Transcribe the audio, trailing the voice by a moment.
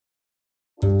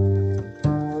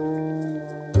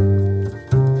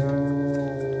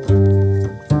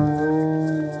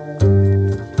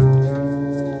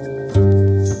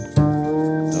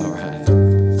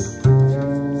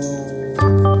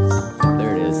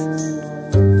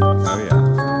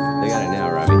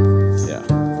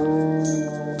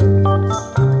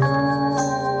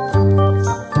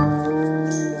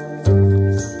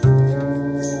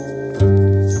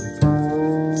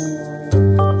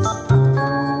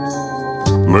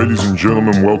Ladies and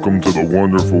gentlemen, welcome to the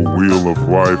wonderful Wheel of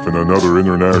Life and another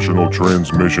international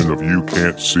transmission of You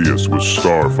Can't See Us with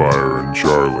Starfire and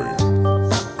Charlie.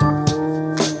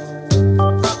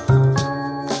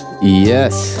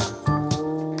 Yes.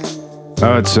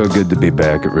 Oh, it's so good to be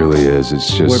back. It really is.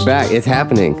 It's just... We're back. It's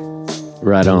happening.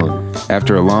 Right on.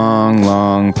 After a long,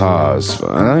 long pause.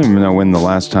 I don't even know when the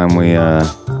last time we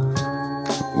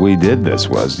did this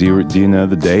was. Do you know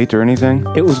the date or anything?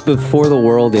 It was before the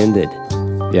world ended.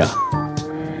 Yeah.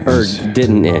 Or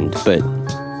didn't end, but,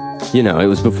 you know, it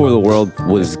was before the world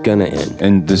was gonna end.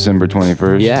 In December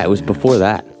 21st? Yeah, it was before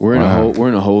that. We're in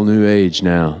a whole new age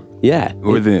now. Yeah.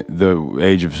 We're the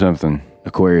age of something.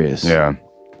 Aquarius. Yeah.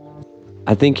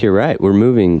 I think you're right. We're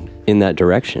moving in that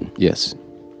direction. Yes.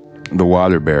 The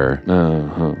water bearer.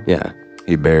 Uh-huh. Yeah.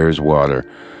 He bears water.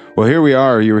 Well, here we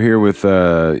are. You were here with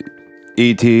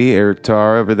E.T., Eric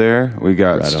Tarr over there. We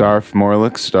got Right Starf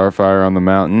Morlick, Starfire on the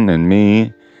Mountain, and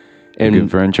me, and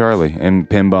good friend Charlie, and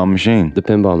Pinball Machine. The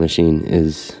pinball machine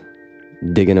is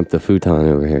digging up the futon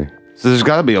over here. So there's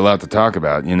got to be a lot to talk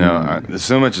about, you know.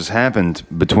 So much has happened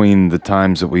between the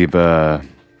times that we've you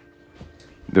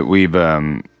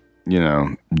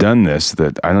know, done this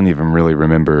that I don't even really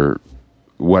remember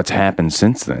what's happened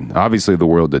since then. Obviously, the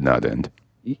world did not end.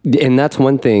 And that's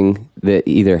one thing that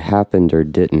either happened or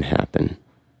didn't happen.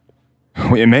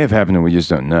 It may have happened and we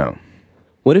just don't know.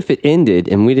 What if it ended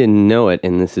and we didn't know it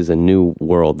and this is a new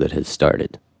world that has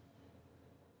started?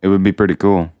 It would be pretty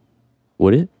cool.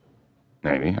 Would it?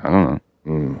 Maybe. I don't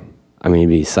know. I mean, it'd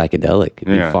be psychedelic. It'd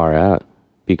be Yeah. far out.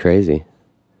 Be crazy.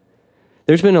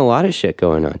 There's been a lot of shit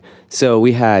going on. So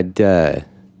we had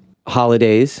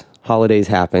holidays. Holidays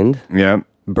happened. Yep.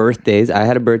 Birthdays. I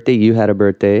had a birthday. You had a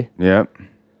birthday. Yep.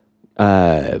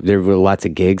 There were lots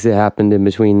of gigs that happened in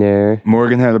between there.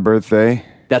 Morgan had a birthday.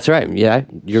 That's right. Yeah.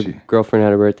 Your girlfriend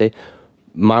had a birthday.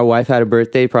 My wife had a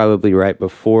birthday probably right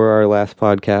before our last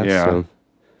podcast. Yeah.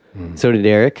 So did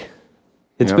Eric.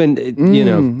 It's been, you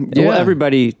know, yeah. well,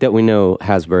 everybody that we know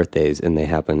has birthdays and they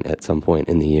happen at some point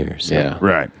in the year. So. Yeah.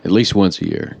 Right. At least once a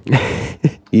year.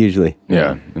 Usually.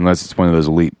 Yeah. Unless it's one of those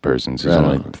elite persons who's Right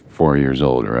only on. 4 years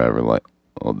old or however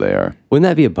old they are. Wouldn't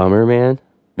that be a bummer, man?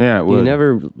 Yeah, it would. You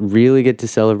never really get to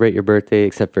celebrate your birthday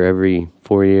except for every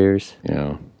 4 years.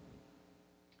 Yeah.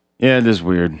 Yeah, it is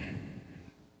weird.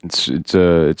 It's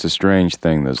a strange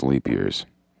thing, those leap years.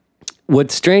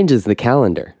 What's strange is the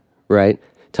calendar, right?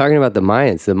 Talking about the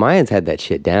Mayans had that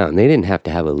shit down. They didn't have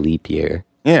to have a leap year.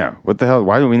 Yeah. What the hell?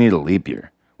 Why do we need a leap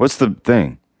year? What's the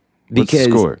thing? What's the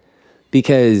score?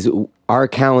 Because our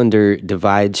calendar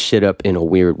divides shit up in a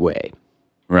weird way.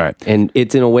 Right. And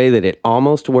it's in a way that it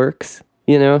almost works,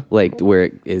 you know, like where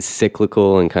it is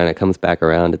cyclical and kind of comes back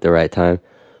around at the right time.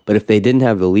 But if they didn't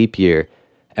have the leap year,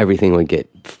 everything would get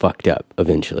fucked up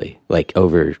eventually, like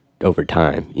over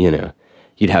time, you know.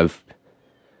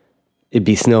 It'd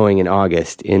be snowing in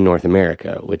August in North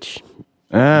America, which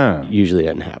usually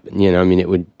doesn't happen. You know, I mean, it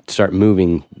would start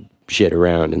moving shit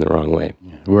around in the wrong way.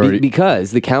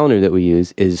 Because the calendar that we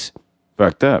use is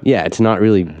Fucked up. yeah, it's not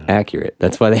really accurate.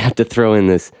 That's why they have to throw in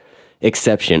this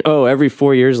exception. Oh, every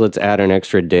 4 years, let's add an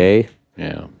extra day.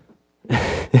 Yeah.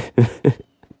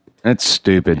 That's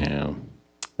stupid. Yeah.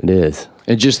 It is.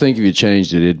 And just think if you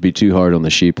changed it, it'd be too hard on the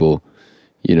sheeple.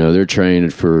 You know, they're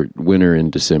trained for winter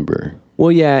in December.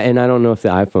 Well, yeah, and I don't know if the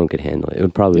iPhone could handle it. It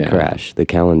would probably Yeah. crash, the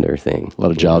calendar thing. A lot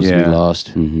of jobs to Yeah. be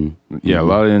lost. Yeah, a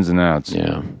lot of ins and outs.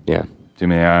 Yeah. Yeah. Too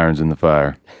many irons in the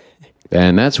fire.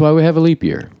 And that's why we have a leap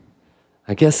year.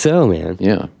 I guess so, man.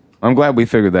 Yeah. I'm glad we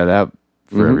figured that out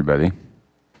for everybody.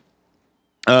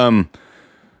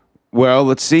 Well,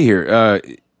 let's see here.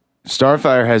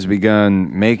 Starfire has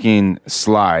begun making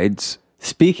slides.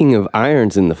 Speaking of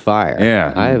irons in the fire,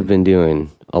 Yeah. I have been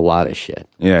doing a lot of shit.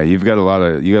 Yeah, you got a lot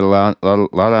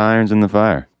of irons in the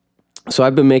fire. So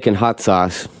I've been making hot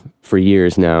sauce for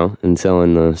years now and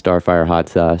selling the Starfire hot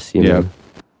sauce, you know, Yeah.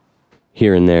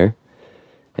 here and there.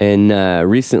 And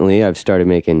recently I've started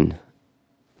making...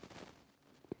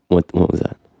 What was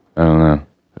that? I don't know.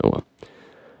 Oh, well.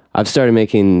 I've started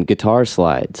making guitar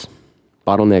slides,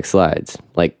 bottleneck slides,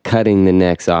 like cutting the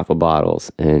necks off of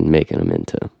bottles and making them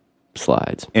into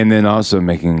slides. And then also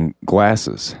making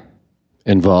glasses,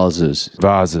 And vases.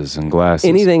 vases and glasses.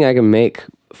 Anything I can make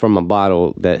from a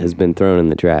bottle that has been thrown in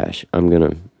the trash, I'm going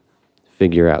to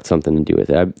figure out something to do with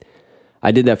it.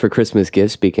 I did that for Christmas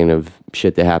gifts. Speaking of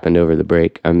shit that happened over the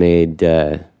break, I made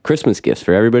Christmas gifts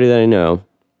for everybody that I know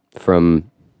from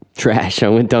trash. I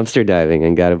went dumpster diving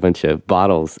and got a bunch of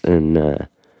bottles and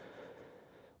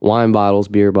wine bottles,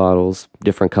 beer bottles,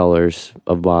 different colors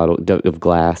of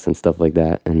glass and stuff like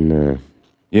that. And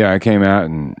Yeah, I came out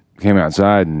and came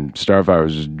outside and Starfire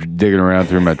was just digging around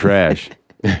through my trash.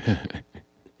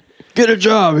 Get a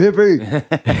job,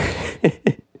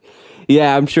 hippie.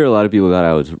 Yeah, I'm sure a lot of people thought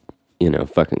I was,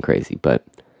 fucking crazy, but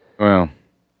Well,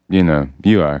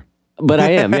 you are. but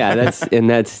I am. Yeah,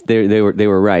 that's they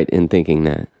were right in thinking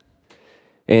that.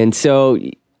 And so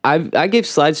I gave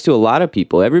slides to a lot of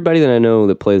people. Everybody that I know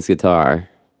that plays guitar,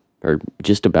 or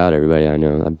just about everybody I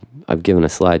know, I've given a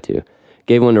slide to.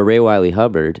 Gave one to Ray Wiley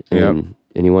Hubbard, and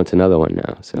he wants another one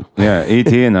now. So Yeah,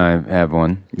 E.T. and I have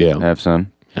one. Yeah. Have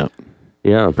some. Yep.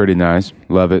 yeah, Pretty nice.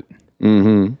 Love it.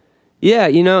 yeah,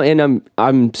 and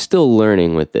I'm still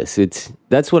learning with this.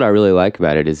 That's what I really like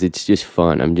about it. Is it's just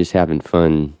fun. I'm just having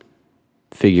fun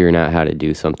figuring out how to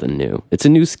do something new. It's a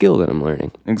new skill that I'm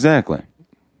learning. Exactly.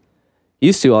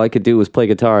 Used to, all I could do was play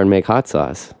guitar and make hot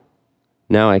sauce.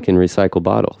 Now I can recycle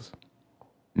bottles.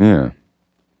 Yeah.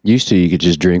 Used to, you could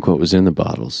just drink what was in the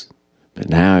bottles. But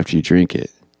now if you drink it,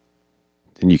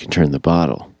 then you can turn the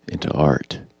bottle into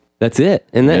art. That's it,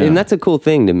 and that's a cool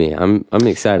thing to me. I'm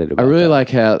excited about. I really that. like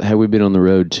how we've been on the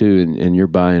road too, and you're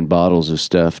buying bottles of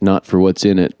stuff, not for what's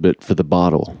in it, but for the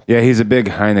bottle. Yeah, he's a big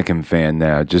Heineken fan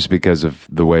now, just because of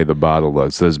the way the bottle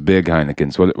looks. Those big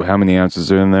Heinekens. How many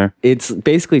ounces are in there? It's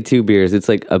basically 2 beers. It's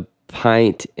like a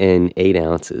pint and 8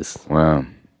 ounces. Wow,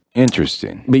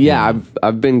 interesting. But yeah,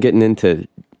 I've been getting into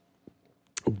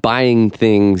buying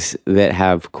things that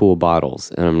have cool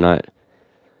bottles, and I'm not.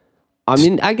 I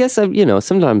mean, I guess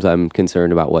sometimes I'm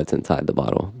concerned about what's inside the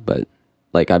bottle, but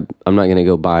like I'm not gonna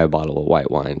go buy a bottle of white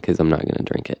wine because I'm not gonna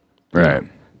drink it. Right.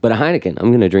 But a Heineken,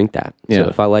 I'm gonna drink that. Yeah. So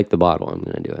if I like the bottle, I'm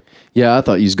gonna do it. Yeah, I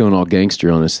thought you was going all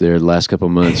gangster on us there the last couple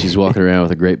of months. He's walking around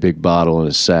with a great big bottle in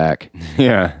his sack.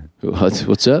 Yeah.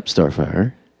 What's up,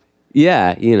 Starfire?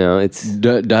 Yeah, it's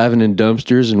Diving in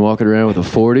dumpsters and walking around with a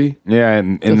 40? Yeah,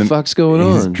 and What the fuck's going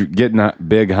he's on? getting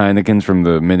big Heinekens from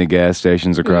the mini gas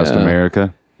stations across Yeah.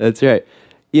 America. that's right.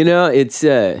 It's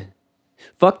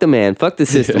fuck the man, fuck the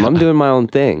system. I'm doing my own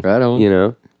thing. Right on.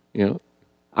 You Yeah.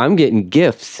 I'm getting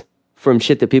gifts from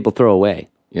shit that people throw away.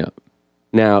 Yeah.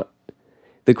 Now,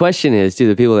 the question is, do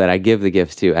the people that I give the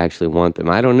gifts to actually want them?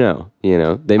 I don't know.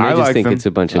 They may I just like think them. it's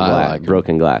a bunch of I like them.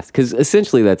 broken glass. Because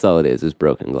essentially that's all it is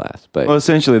broken glass. But Well,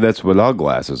 essentially, that's what all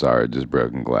glasses are, just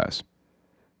broken glass.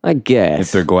 I guess.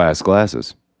 If they're glass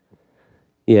glasses.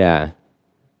 Yeah.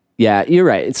 Yeah, you're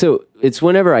right. So it's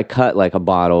whenever I cut like a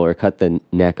bottle or cut the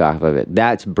neck off of it,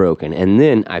 that's broken. And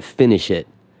then I finish it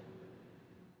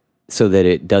so that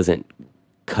it doesn't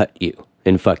cut you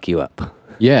and fuck you up.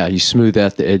 Yeah, you smooth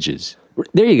out the edges.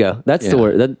 There you go. That's the Yeah.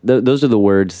 word. Those are the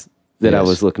words that I Yes.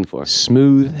 was looking for.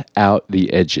 Smooth out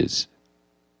the edges.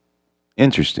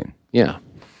 Interesting. Yeah.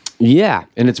 Yeah.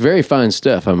 And it's very fine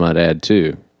stuff, I might add,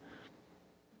 too.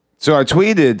 So I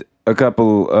tweeted a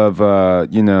couple of,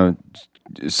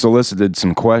 solicited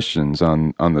some questions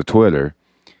on the Twitter,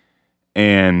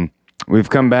 and we've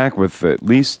come back with at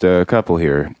least a couple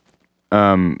here.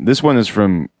 This one is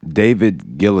from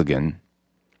David Gilligan,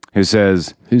 who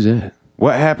says, Who's that?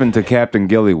 "What happened to Captain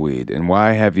Gillyweed, and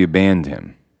why have you banned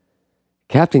him?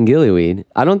 Captain Gillyweed.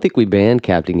 I don't think we banned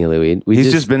Captain Gillyweed.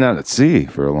 He's just been out at sea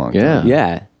for a long Yeah. time."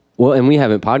 Yeah. Well, and we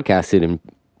haven't podcasted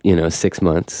in 6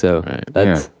 months, so Right.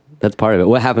 that's part of it.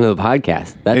 What happened to the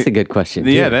podcast? That's a good question.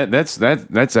 Yeah, too.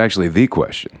 that's actually the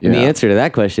question. And the Yeah. answer to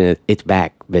that question is it's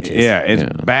back, bitches. Yeah, it's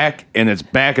back, and it's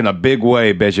back in a big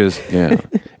way, bitches. Yeah.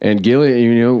 And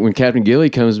Gilly, when Captain Gilly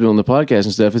comes on the podcast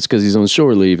and stuff, it's because he's on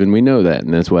shore leave, and we know that,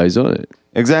 and that's why he's on it.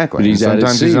 Exactly. But he's And out at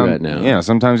sometimes sea he's on, right now. Yeah,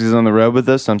 sometimes he's on the road with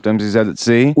us. Sometimes he's out at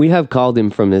sea. We have called him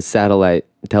from his satellite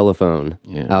telephone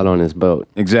Yeah. out on his boat.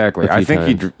 Exactly. A I few think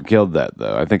he times. killed that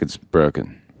though. I think it's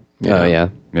broken. Oh, yeah.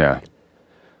 Yeah.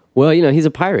 Well, he's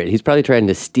a pirate. He's probably trying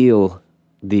to steal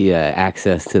the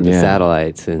access to the Yeah.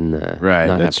 satellites and Right,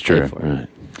 not that's have to pay true. for it. Right.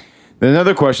 Then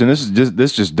another question.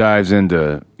 This just dives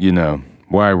into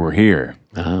why we're here.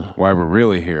 Why we're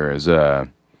really here is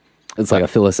It's like a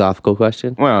philosophical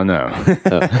question. well, no.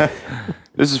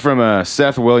 This is from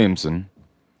Seth Williamson,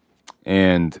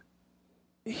 and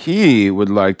he would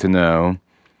like to know.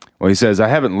 Well, he says, I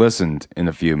haven't listened in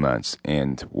a few months,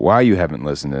 and why you haven't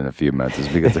listened in a few months is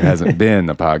because there hasn't been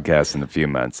a podcast in a few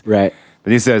months. Right.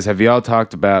 But he says, have y'all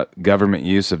talked about government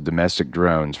use of domestic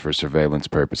drones for surveillance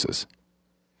purposes?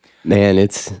 Man,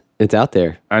 it's out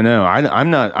there. I know.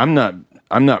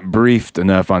 I'm not briefed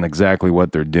enough on exactly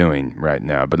what they're doing right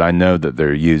now, but I know that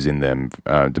they're using them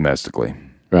domestically.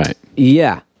 Right.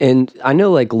 Yeah. And I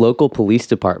know like local police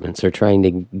departments are trying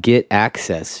to get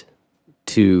access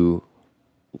to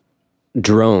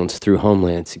drones through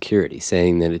Homeland Security,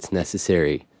 saying that it's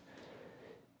necessary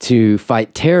to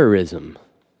fight terrorism.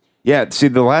 Yeah, see,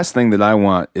 the last thing that I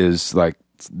want is like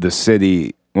the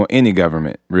city well, any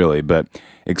government really, but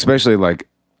especially like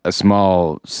a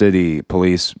small city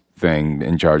police thing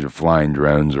in charge of flying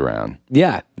drones around.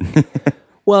 Yeah.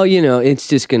 Well, it's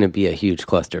just going to be a huge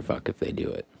clusterfuck if they do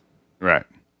it. Right.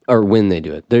 Or when they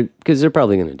do it. Because they're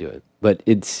probably going to do it. But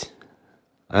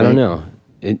I don't know.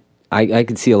 I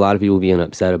could see a lot of people being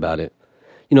upset about it.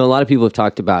 A lot of people have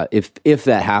talked about if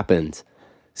that happens,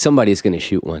 somebody's going to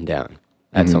shoot one down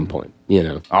at some point,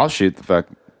 I'll shoot the fuck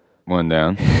one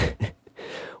down.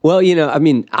 Well, I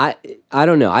mean, I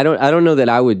don't know. I don't know that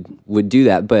I would do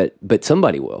that, but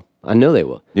somebody will. I know they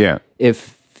will. Yeah.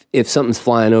 If something's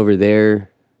flying over there,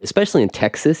 especially in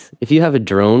Texas, if you have a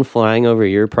drone flying over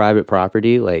your private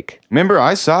property, like... Remember,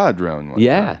 I saw a drone one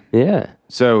Yeah, time. yeah.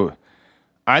 So,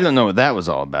 I don't know what that was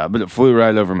all about, but it flew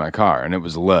right over my car, and it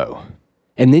was low.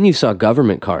 And then you saw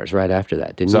government cars right after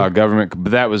that, didn't Saw you? a government...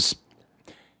 But that was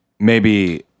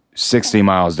maybe 60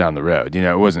 miles down the road.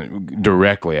 It wasn't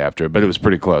directly after it, but it was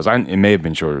pretty close. It may have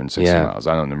been shorter than 60 miles.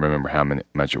 I don't remember how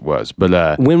much it was.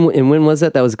 But when was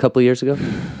that? That was a couple of years ago?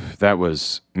 that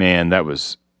was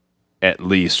at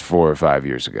least 4 or 5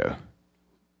 years ago.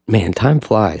 Man, time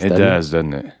flies. It does,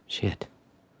 doesn't it? Shit.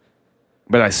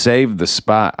 But I saved the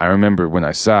spot. I remember when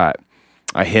I saw it,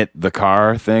 I hit the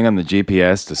car thing on the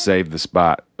GPS to save the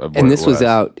spot of where And this it was. was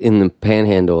out in the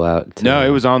Panhandle out to... No, it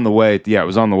was on the way. Yeah, it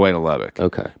was on the way to Lubbock.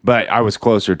 Okay. But I was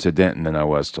closer to Denton than I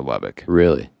was to Lubbock.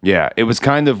 Really? Yeah, it was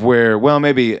kind of where. Well,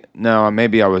 maybe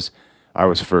I was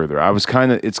further.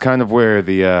 It's kind of where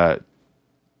the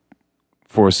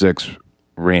 4-6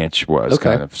 ranch was. Okay.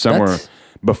 Kind of somewhere That's-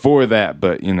 before that,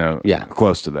 but Yeah.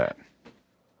 close to that.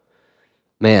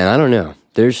 Man, I don't know.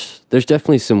 There's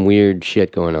definitely some weird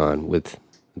shit going on with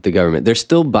the government. They're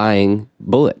still buying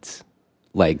bullets.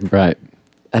 Like, Right.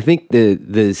 I think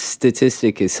the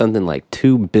statistic is something like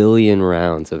 2 billion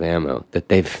rounds of ammo that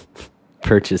they've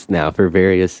purchased now for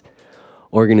various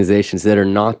organizations that are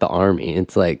not the army.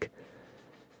 It's like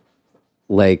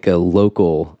a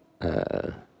local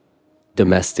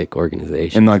domestic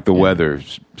organization. And like the weather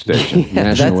station. Yeah,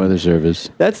 National Weather Service.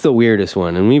 That's the weirdest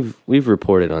one, and we've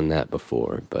reported on that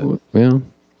before. But Well,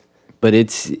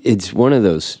 it's one of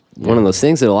those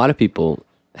things that a lot of people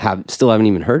still haven't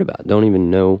even heard about. Don't even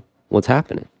know what's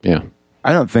happening. yeah.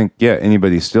 I don't think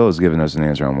anybody still has given us an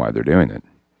answer on why they're doing it.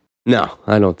 No,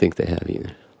 I don't think they have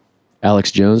either. Alex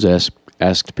Jones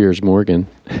asked Piers Morgan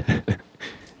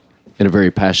in a very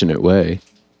passionate way.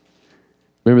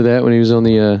 Remember that when he was on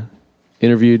the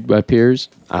interviewed by Piers?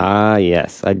 Ah,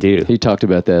 yes, I do. He talked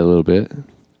about that a little bit.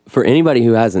 For anybody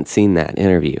who hasn't seen that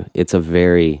interview, it's a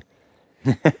very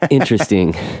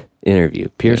interesting interview.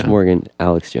 Piers Morgan,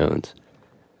 Alex Jones.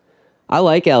 I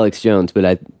like Alex Jones, but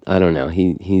I don't know.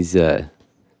 He's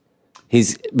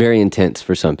very intense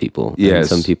for some people. Yes.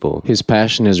 And some people. His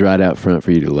passion is right out front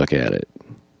for you to look at it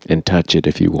and touch it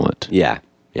if you want. Yeah.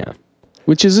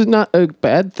 Which is not a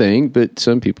bad thing, but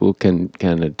some people can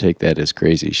kind of take that as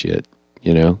crazy shit,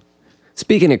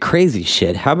 Speaking of crazy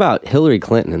shit, how about Hillary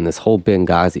Clinton and this whole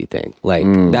Benghazi thing? Like,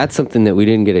 that's something that we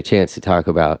didn't get a chance to talk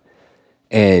about.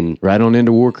 And, Right on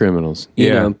into war criminals. you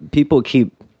know, people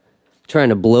keep trying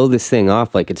to blow this thing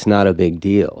off like it's not a big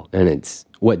deal. And it's,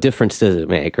 what difference does it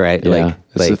make, right? Yeah,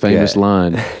 that's the famous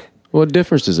line. What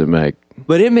difference does it make?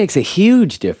 But it makes a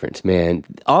huge difference, man.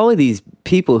 All of these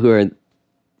people who are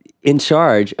in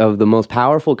charge of the most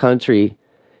powerful country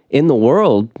in the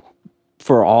world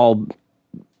for all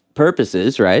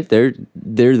purposes, right? They're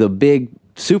the big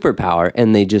superpower,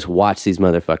 and they just watch these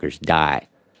motherfuckers die.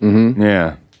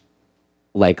 Yeah.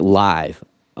 Like live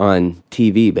on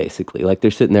TV, basically. Like they're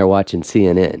sitting there watching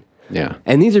CNN. Yeah.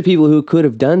 And these are people who could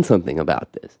have done something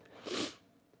about this.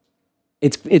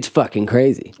 It's fucking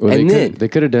crazy. Well, and they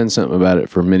could have done something about it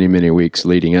for many, many weeks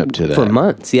leading up to that. for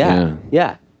months, yeah.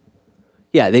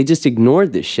 Yeah, they just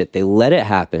ignored this shit. They let it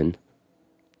happen.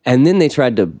 And then they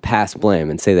tried to pass blame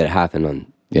and say that it happened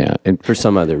Yeah. And for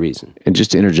some other reason. And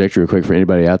just to interject real quick for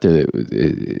anybody out there that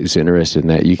is interested in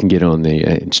that, you can get on the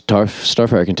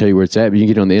Starfire can tell you where it's at, but you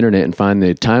can get on the internet and find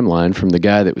the timeline from the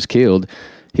guy that was killed.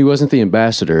 He wasn't the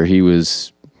ambassador; he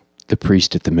was the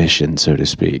priest at the mission, so to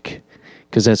speak,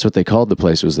 because that's what they called the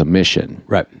place, was the mission.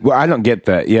 Right. Well, I don't get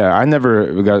that. Yeah, I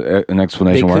never got an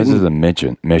explanation why this is a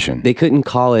mission. They couldn't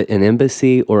call it an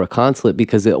embassy or a consulate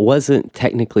because it wasn't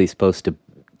technically supposed to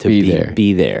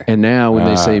be there. And now when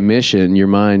they say mission, your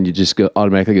mind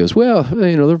automatically goes, well,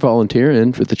 they're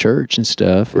volunteering for the church and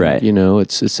stuff. And, Right.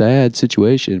 It's a sad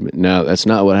situation. But no, that's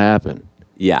not what happened.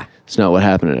 Yeah. It's not what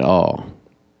happened at all.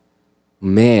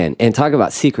 Man, and talk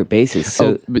about secret bases.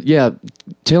 So, but yeah,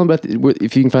 tell them about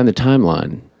if you can find the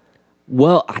timeline.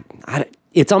 well,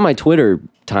 it's on my Twitter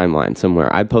timeline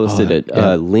somewhere. I posted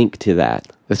a link to that.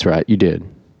 That's right, you did.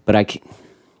 but I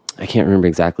can't remember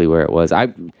exactly where it was.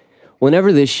 Whenever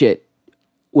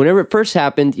it first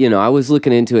happened, I was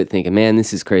looking into it thinking, man,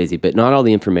 this is crazy, but not all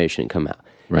the information had come out.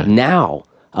 Right. Now,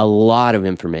 a lot of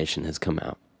information has come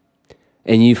out.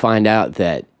 And you find out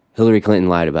that Hillary Clinton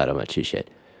lied about a bunch of shit.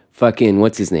 Fucking,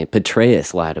 what's his name?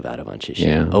 Petraeus lied about a bunch of shit.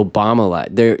 Yeah. Obama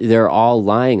lied. They're all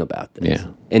lying about this. Yeah.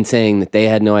 And saying that they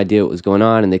had no idea what was going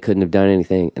on and they couldn't have done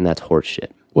anything, and that's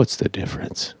horseshit. What's the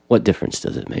difference? What difference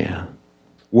does it make? Yeah.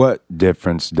 What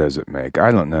difference does it make? I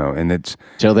don't know. And it's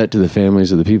Tell that to the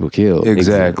families of the people killed.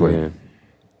 exactly. Yeah.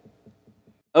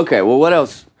 Okay, well, what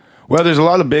else? Well, there's a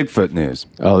lot of Bigfoot news.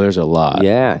 Oh, there's a lot.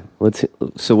 Yeah.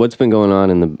 So what's been going on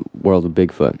in the world of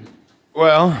Bigfoot?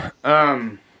 Well,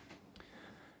 I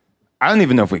don't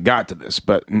even know if we got to this,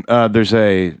 but there's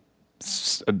a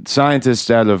scientist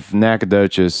out of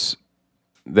Nacogdoches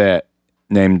that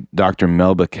named Dr.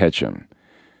 Melba Ketchum,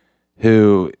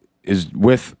 who is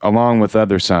along with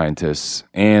other scientists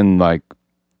and like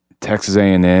Texas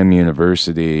A&M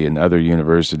University and other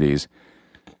universities,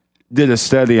 did a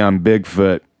study on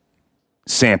Bigfoot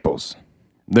samples.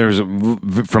 There's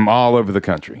from all over the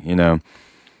country, Did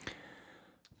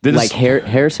Like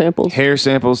hair samples? hair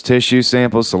samples, tissue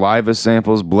samples, saliva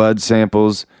samples, blood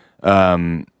samples,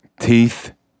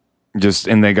 teeth,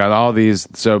 and they got all these.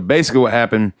 So basically what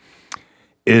happened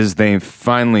is they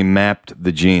finally mapped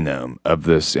the genome of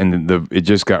this, and it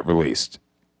just got released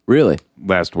Really?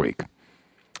 last week.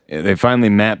 They finally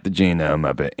mapped the genome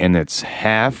of it, and it's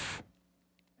half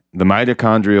the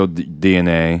mitochondrial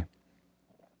DNA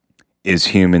is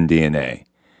human DNA,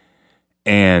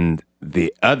 and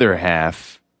the other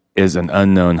half is an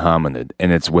unknown hominid,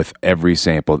 and it's with every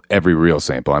real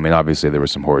sample. I mean, obviously there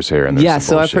was some horsehair and Yeah,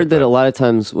 so I've heard that a lot of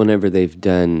times whenever they've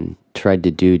tried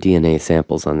to do DNA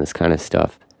samples on this kind of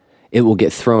stuff, it will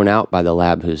get thrown out by the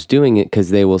lab who's doing it because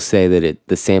they will say that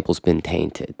the sample's been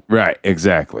tainted. Right,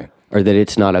 exactly. Or that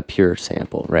it's not a pure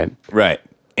sample, right? Right.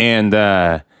 And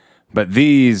but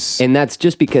these And that's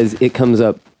just because it comes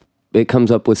up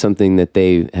with something that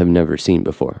they have never seen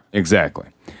before. exactly.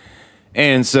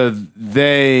 And so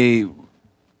they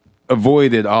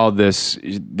avoided all this.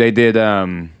 They did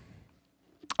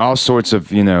all sorts of,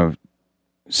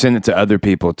 send it to other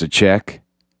people to check,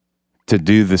 to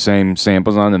do the same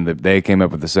samples on them, that they came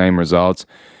up with the same results.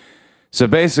 So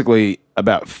basically,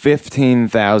 about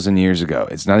 15,000 years ago,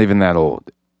 it's not even that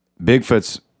old,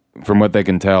 Bigfoots, from what they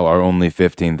can tell, are only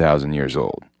 15,000 years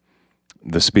old,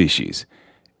 the species,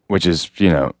 which is,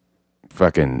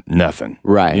 fucking nothing.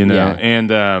 Right, yeah.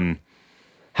 And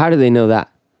How do they know that?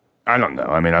 I don't know.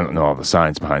 I mean, I don't know all the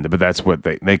science behind it, but that's what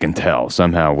they can tell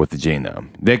somehow with the genome.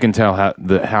 They can tell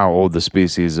how old the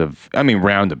species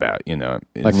roundabout,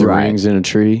 Like the Right. rings in a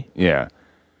tree. yeah.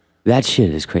 That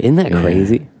shit is crazy. Isn't that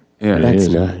crazy? Yeah. It That's is,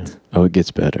 nuts. man. Oh, it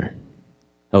gets better.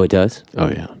 Oh, it does? Oh,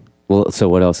 yeah. Well, so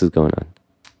what else is going on?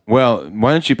 Well,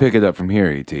 why don't you pick it up from here,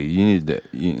 ET? You need to,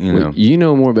 you know. Well, you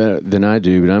know more about it than I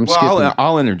do, but I'm skipping. Well,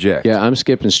 I'll interject. Yeah, I'm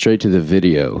skipping straight to the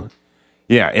video.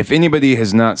 Yeah, if anybody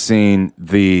has not seen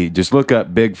just look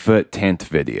up Bigfoot tent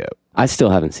video. I still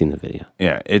haven't seen the video.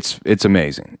 Yeah, it's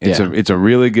amazing. It's Yeah. a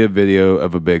really good video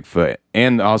of a Bigfoot,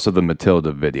 and also the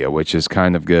Matilda video, which is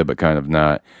kind of good but kind of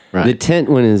not. Right. The tent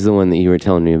one is the one that you were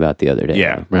telling me about the other day.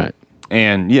 Yeah, Right.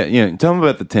 and tell them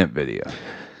about the tent video.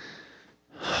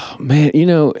 Man,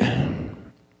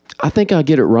 I think I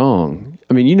get it wrong.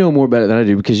 I mean, you know more about it than I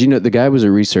do because the guy was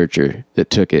a researcher that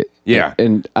took it. Yeah.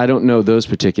 And I don't know those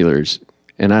particulars,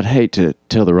 and I'd hate to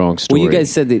tell the wrong story. Well, you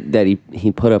guys said that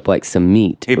he put up like some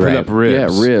meat. He put right? up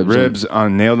ribs, Yeah, ribs.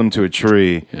 nailed them to a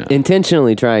tree.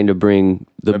 Intentionally trying to bring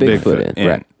the A Bigfoot in.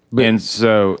 Right. and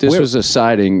so This was a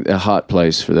sighting, a hot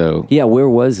place for though. Yeah, where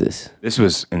was this? this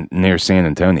was near San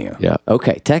Antonio. Yeah.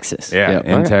 Okay, Texas. Yeah,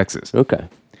 in All right. Texas. Okay.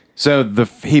 So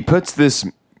he puts these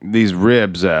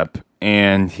ribs up,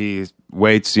 and he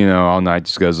waits, all night,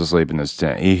 just goes to sleep in his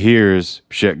tent. He hears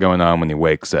shit going on when he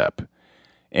wakes up,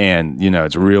 and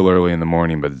it's real early in the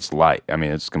morning, but it's light. I mean,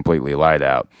 it's completely light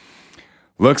out.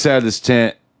 Looks out his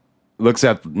tent, looks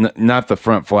out not the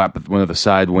front flap, but one of the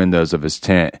side windows of his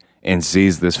tent, and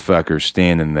sees this fucker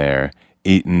standing there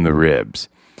eating the ribs.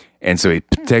 And so he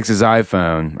takes his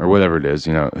iPhone or whatever it is,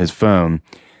 his phone,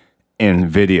 and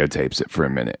videotapes it for a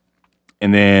minute.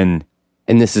 And then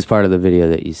And this is part of the video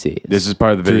that you see. this is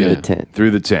part of the Through video. the tent. Through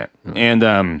the tent.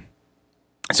 And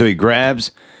so he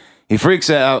freaks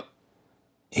out.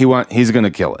 He's going to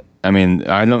kill it. I mean,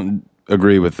 I don't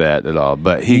agree with that at all,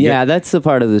 but Yeah, that's the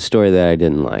part of the story that I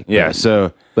didn't like. yeah, But,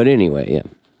 so but anyway, yeah.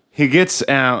 he gets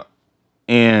out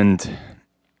and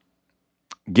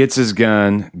gets his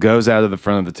gun, goes out of the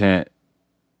front of the tent.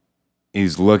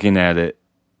 He's looking at it,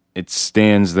 it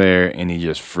stands there, and he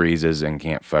just freezes and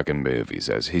can't fucking move. He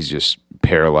says he's just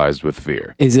paralyzed with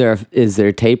fear. Is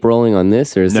there tape rolling on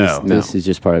this, or is No. this is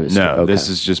just part of it? No, this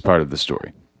is just part of the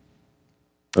story.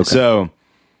 Okay. So,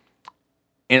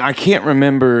 and I can't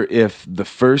remember if the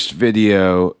first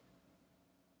video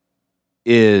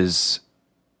is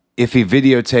if he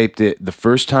videotaped it the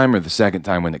first time or the second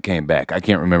time when it came back. I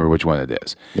can't remember which one it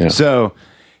is. Yeah. So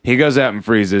he goes out and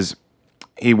freezes.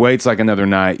 He waits like another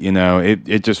night,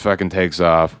 it just fucking takes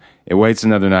off. It waits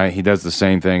another night. He does the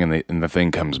same thing, and the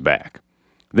thing comes back.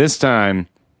 This time,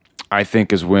 I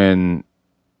think, is when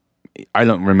I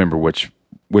don't remember which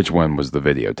one was the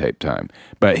videotape time,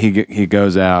 but he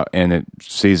goes out and it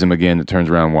sees him again. It turns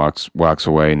around, walks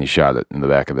away, and he shot it in the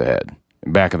back of the head,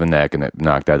 back of the neck, and it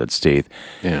knocked out its teeth.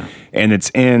 Yeah, and it's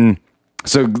in.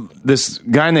 So this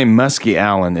guy named Muskie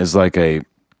Allen is like a.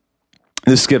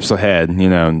 This skips ahead,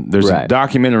 There's a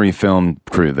documentary film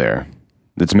crew there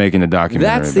that's making a documentary.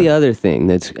 That's the other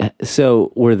thing.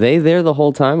 So were they there the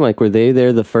whole time? Like, were they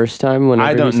there the first time?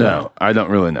 I don't know. I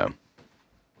don't really know.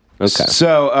 Okay.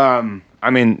 So,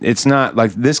 it's not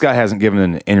like this guy hasn't given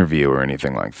an interview or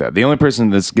anything like that. The only person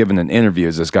that's given an interview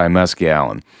is this guy, Muskie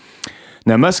Allen.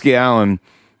 Now, Muskie Allen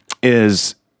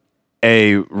is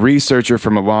a researcher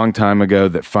from a long time ago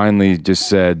that finally just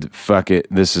said, fuck it,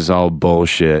 this is all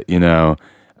bullshit,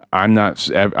 I've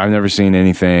never seen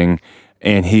anything.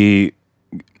 And he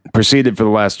proceeded for the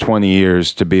last 20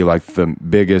 years to be like the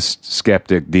biggest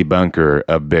skeptic debunker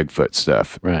of Bigfoot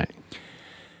stuff. right.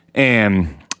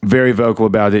 And very vocal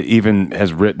about it, even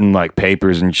has written like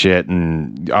papers and shit,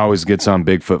 and always gets on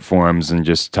Bigfoot forums and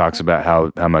just talks about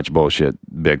how much bullshit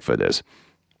Bigfoot is.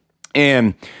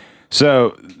 And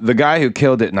so the guy who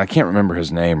killed it, and I can't remember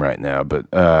his name right now, but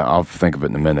I'll think of it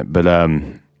in a minute. But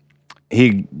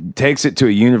he takes it to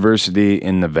a university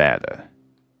in Nevada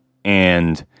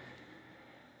and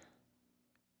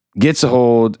gets a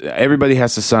hold. Everybody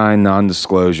has to sign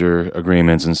non-disclosure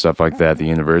agreements and stuff like that. The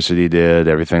university did,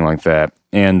 everything like that.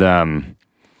 And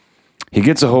he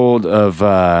gets a hold of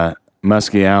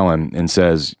Muskie Allen and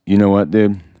says, you know what,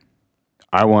 dude?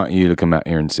 I want you to come out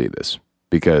here and see this.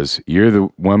 Because you're the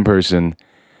one person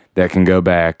that can go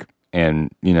back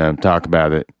and, talk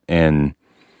about it, and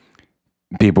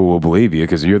people will believe you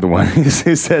because you're the one who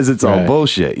says it's all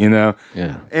bullshit, Yeah.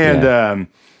 And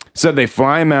so they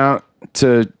fly him out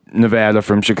to Nevada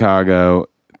from Chicago,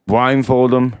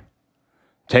 blindfold him,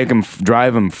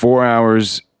 drive him 4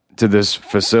 hours to this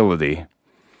facility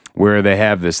where they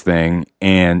have this thing,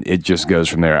 and it just goes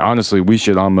from there. Honestly, we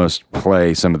should almost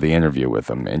play some of the interview with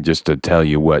him, and just to tell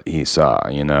you what he saw.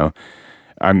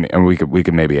 And we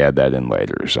could maybe add that in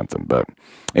later or something. But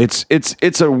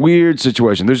it's a weird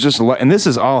situation. There's just a lot, and this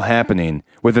is all happening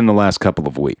within the last couple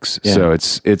of weeks. Yeah. So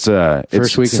it's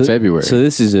First week in February. So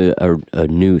this is a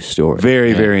new story.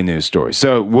 very very new story.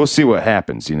 So we'll see what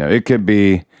happens. It could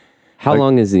be. How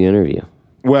long is the interview?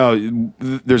 Well,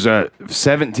 there's a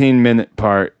 17-minute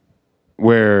part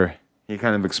where he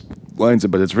kind of explains it,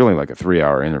 but it's really like a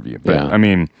 3-hour interview. But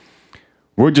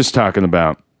we're just talking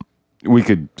about, we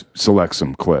could select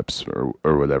some clips or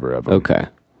whatever of them. Okay.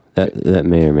 That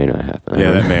may or may not happen.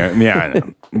 Yeah, I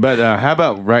know. But how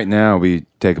about right now we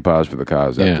take a pause for the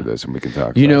cause after this, and we can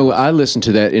talk. I listened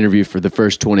to that interview for the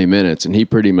first 20 minutes, and he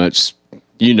pretty much,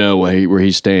 where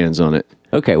he stands on it.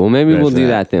 Okay, well, maybe we'll do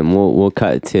that then. We'll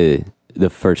cut to the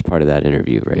first part of that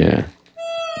interview right here.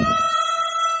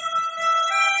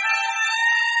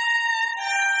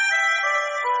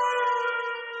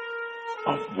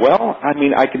 Well,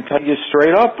 I can tell you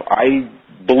straight up, I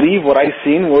believe what I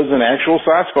seen was an actual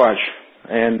Sasquatch.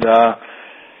 And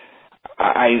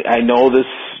I know this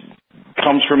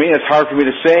comes from me. It's hard for me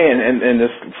to say. And this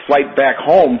flight back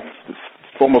home,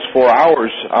 for almost 4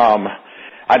 hours, I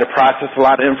had to process a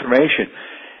lot of information.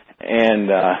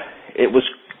 And it was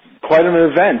quite an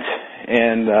event.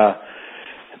 And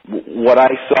what I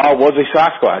saw was a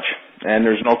Sasquatch. And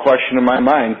there's no question in my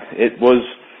mind. It was,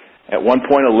 at one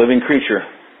point, a living creature.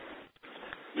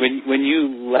 When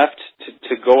you left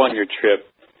to go on your trip,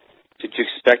 did you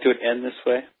expect it would end this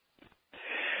way?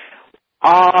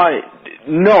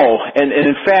 No. And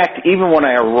in fact, even when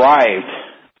I arrived,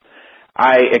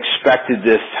 I expected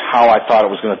this how I thought it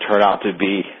was going to turn out to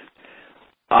be,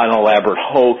 an elaborate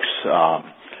hoax, an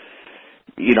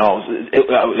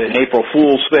April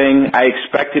Fool's thing. I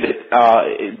expected it,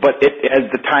 but as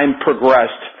the time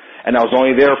progressed, and I was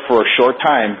only there for a short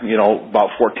time,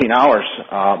 about 14 hours,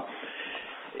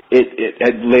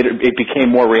 it became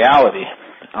more reality.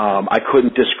 I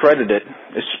couldn't discredit it,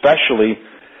 especially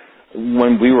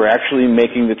when we were actually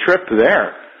making the trip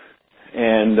there.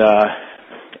 And,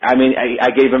 I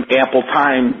gave him ample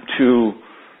time to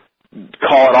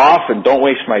call it off and don't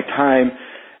waste my time.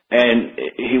 And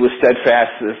he was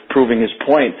steadfast in proving his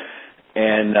point,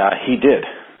 and he did.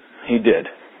 He did.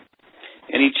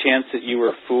 Any chance that you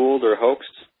were fooled or hoaxed?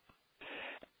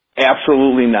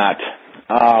 Absolutely not.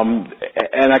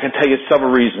 And I can tell you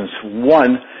several reasons.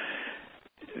 One,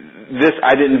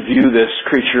 I didn't view this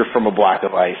creature from a block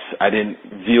of ice. I didn't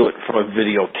view it from a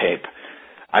videotape.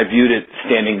 I viewed it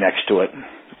standing next to it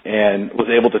and was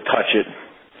able to touch it.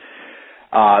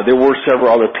 There were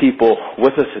several other people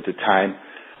with us at the time,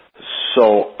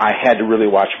 so I had to really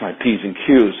watch my P's and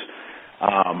Q's.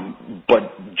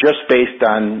 But just based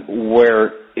on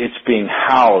where it's being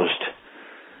housed,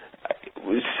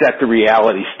 set the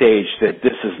reality stage that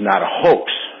this is not a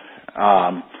hoax.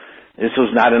 This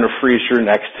was not in a freezer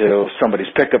next to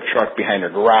somebody's pickup truck behind their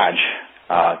garage.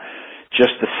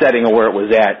 Just the setting of where it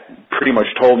was at pretty much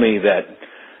told me that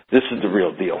this is the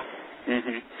real deal.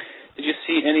 Mm-hmm. Did you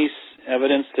see any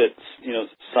evidence that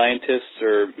scientists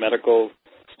or medical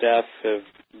staff have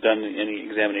done any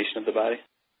examination of the body?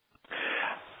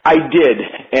 I did,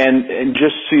 and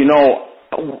just so you know,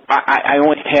 I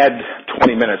only had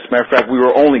 20 minutes. Matter of fact, we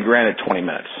were only granted 20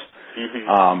 minutes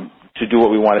to do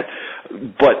what we wanted.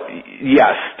 But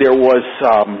yes, there was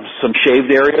some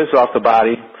shaved areas off the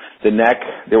body, the neck.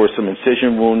 There were some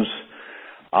incision wounds.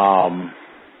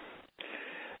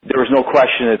 There was no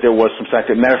question that there was some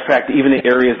scientific. Matter of fact, even the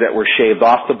areas that were shaved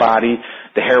off the body,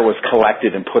 the hair was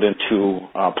collected and put into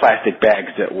plastic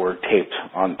bags that were taped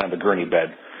on the gurney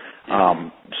bed.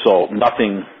 So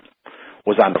nothing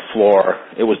was on the floor.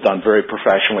 It was done very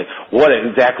professionally. What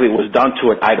exactly was done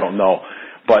to it, I don't know.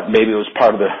 But maybe it was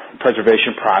part of the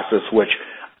preservation process, which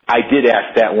I did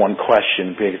ask that one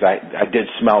question because I did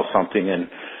smell something, and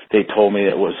they told me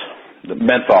it was the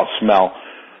menthol smell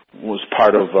was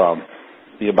part of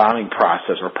the embalming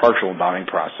process or partial embalming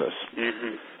process.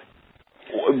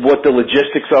 Mm-hmm. What the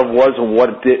logistics of was and what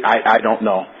it did, I don't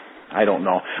know. I don't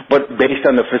know. But based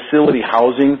on the facility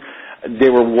housing, they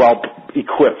were well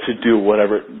equipped to do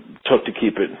whatever it took to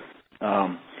keep it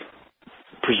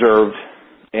preserved,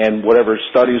 and whatever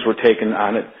studies were taken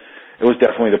on it, it was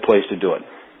definitely the place to do it.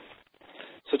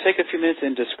 So take a few minutes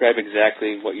and describe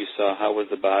exactly what you saw. How was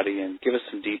the body, and give us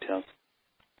some details.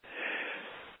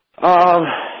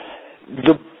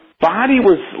 The body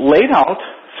was laid out,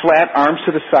 flat, arms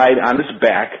to the side, on his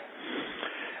back.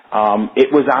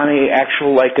 It was on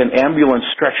like an ambulance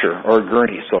stretcher or a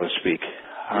gurney, so to speak.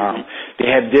 They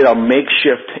did a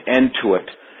makeshift end to it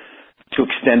to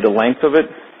extend the length of it.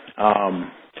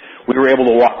 We were able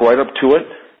to walk right up to it.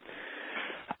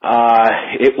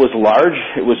 It was large.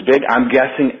 It was big. I'm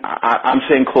guessing, I'm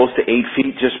saying close to 8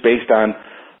 feet just based on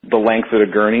the length of the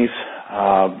gurneys.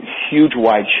 Huge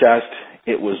wide chest.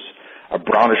 It was a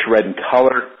brownish red in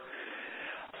color.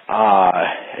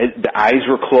 The eyes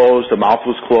were closed. The mouth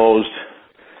was closed.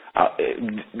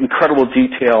 Incredible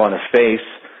detail on the face.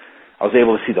 I was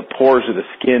able to see the pores of the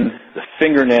skin, the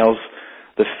fingernails,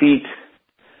 the feet.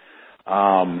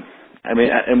 And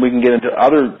we can get into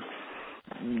other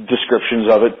descriptions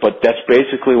of it, but that's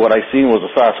basically what I seen was a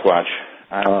Sasquatch.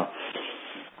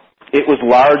 It was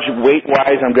large,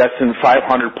 weight-wise, I'm guessing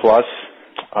 500 plus.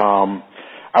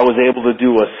 I was able to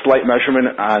do a slight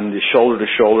measurement on the shoulder to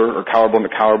shoulder or collarbone to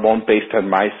collarbone based on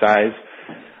my size.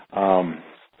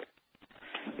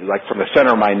 Like from the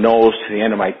center of my nose to the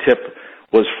end of my tip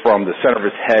was from the center of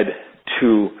his head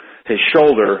to his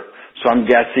shoulder. So I'm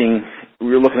guessing we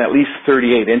were looking at least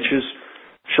 38 inches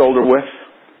shoulder width.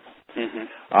 Mm-hmm.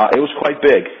 It was quite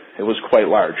big. It was quite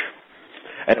large.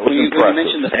 And it was impressive. You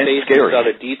mentioned the face scary. and saw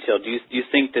the detail. Do you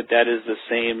think that is the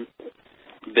same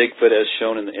Bigfoot as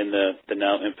shown in the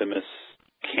now infamous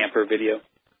camper video?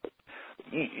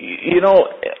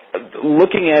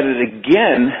 Looking at it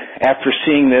again after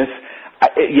seeing this,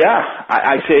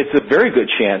 I'd say it's a very good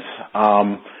chance.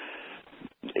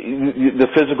 The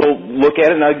physical look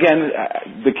at it, and again,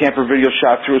 the camper video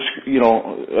shot through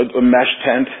a mesh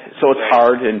tent, so it's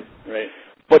hard. Right.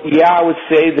 But I would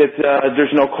say that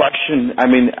there's no question. I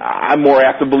mean, I'm more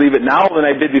apt to believe it now than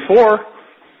I did before.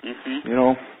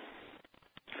 Mm-hmm.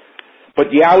 But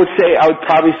I would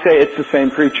probably say it's the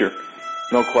same creature,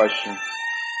 no question.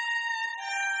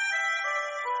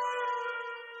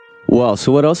 Well,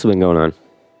 so what else has been going on?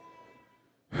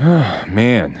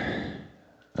 Man.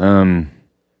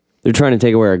 They're trying to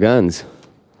take away our guns.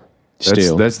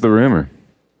 That's the rumor.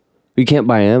 We can't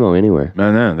buy ammo anywhere.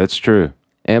 No, that's true.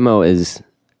 Ammo is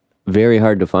very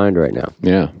hard to find right now.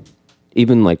 Yeah.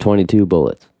 Even like 22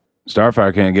 bullets.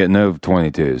 Starfire can't get no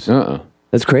 22s.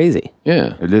 That's crazy.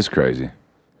 Yeah. It is crazy.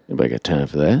 Nobody got time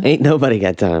for that. Ain't nobody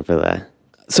got time for that.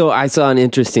 So I saw an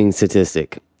interesting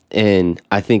statistic. and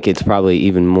I think it's probably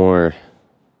even more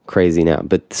crazy now.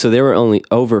 But so there were only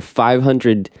over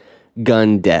 500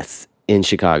 gun deaths in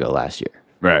Chicago last year.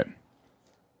 Right.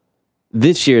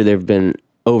 This year there have been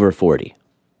over 40,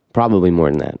 probably more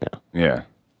than that now. Yeah.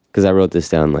 Because I wrote this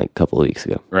down like a couple of weeks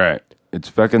ago. Right. It's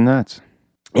fucking nuts.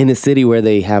 In a city where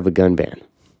they have a gun ban.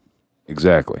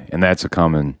 Exactly. And that's a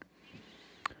common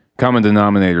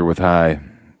denominator with high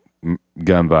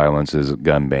gun violence is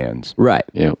gun bans. Right.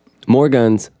 Yep. More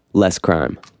guns, less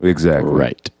crime. Exactly.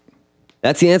 Right.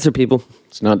 That's the answer, people.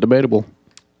 It's not debatable.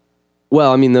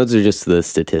 Well, I mean, those are just the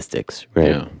statistics, right?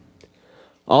 Yeah.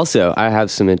 Also, I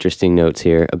have some interesting notes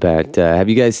here about, have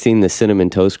you guys seen the Cinnamon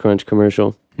Toast Crunch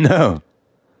commercial? No.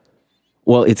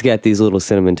 Well, it's got these little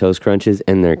Cinnamon Toast Crunches,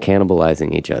 and they're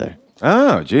cannibalizing each other.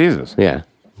 Oh, Jesus. Yeah.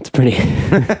 It's pretty,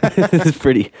 it's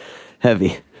pretty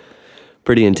heavy.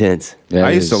 Pretty intense. That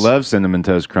I used to is- love Cinnamon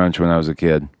Toast Crunch when I was a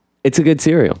kid. It's a good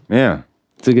cereal. Yeah.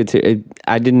 It's a good cereal.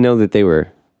 I didn't know that they were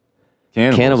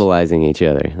Cannibals. cannibalizing each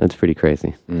other. That's pretty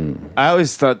crazy. I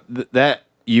always thought that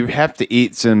you have to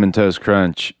eat Cinnamon Toast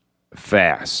Crunch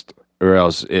fast, or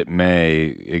else it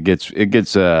gets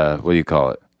what do you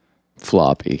call it?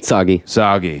 Floppy. Soggy.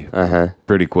 Soggy.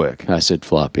 Pretty quick. I said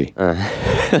floppy.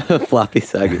 Floppy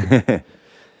soggy.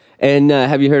 And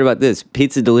have you heard about this?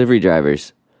 Pizza delivery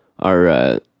drivers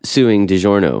are suing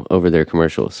DiGiorno over their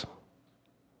commercials.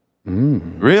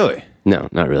 Really? No,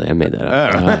 not really. I made that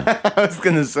up. I was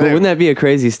gonna say. But wouldn't that be a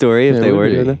crazy story if Yeah, they it were would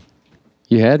doing be. that?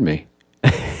 You had me.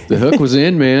 The hook was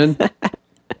in, man.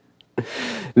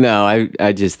 No,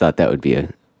 I just thought that would be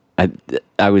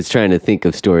I was trying to think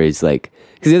of stories like,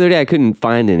 because the other day I couldn't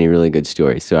find any really good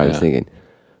stories, so I was Yeah. thinking,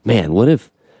 man, what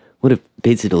if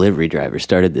pizza delivery drivers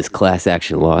started this class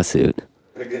action lawsuit?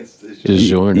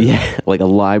 DiGiorno. Yeah, like a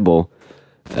libel,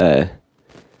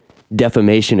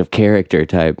 defamation of character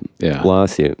type Yeah.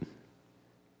 lawsuit.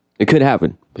 It could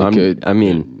happen. could. I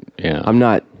mean, Yeah. I'm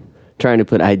not trying to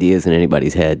put ideas in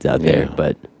anybody's heads out there, Yeah.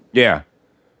 but Yeah.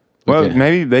 Well, Okay.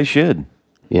 maybe they should.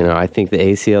 I think the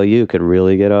ACLU could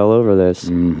really get all over this.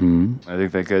 I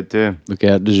think they could too. Look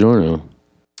out, DiGiorno.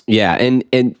 Yeah,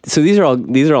 and so these are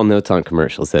all notes on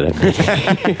commercials that I've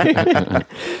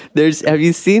made. Have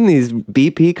you seen these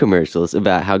BP commercials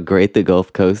about how great the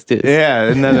Gulf Coast is? Yeah,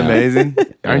 isn't that amazing?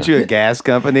 Aren't you a gas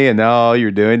company and now all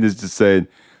you're doing is just saying,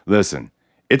 listen,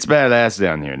 it's badass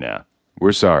down here now.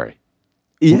 We're sorry.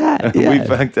 Yeah, We yeah.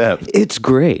 fucked up. It's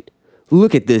great.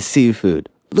 Look at this seafood.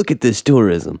 Look at this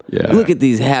tourism. Yeah. Look at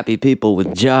these happy people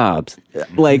with jobs.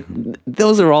 Like,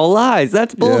 those are all lies.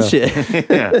 That's bullshit.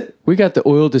 Yeah. We got the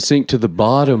oil to sink to the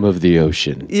bottom of the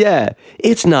ocean.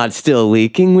 It's not still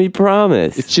leaking, we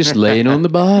promise. It's just laying on the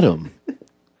bottom.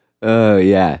 Oh,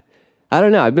 yeah. I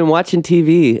don't know. I've been watching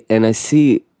TV and I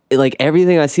see, like,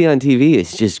 everything I see on TV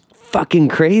is just fucking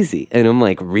crazy. And I'm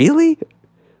like, really?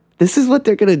 This is what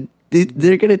they're gonna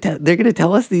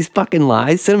tell us these fucking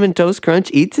lies? Cinnamon Toast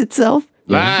Crunch eats itself?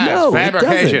 Lies, No, it doesn't.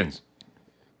 fabrications.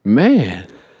 Man.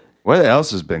 What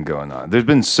else has been going on? There's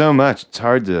been so much. It's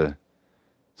hard to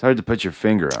put your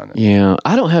finger on it. Yeah.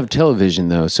 I don't have television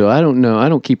though, so I don't know. I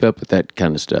don't keep up with that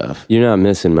kind of stuff. You're not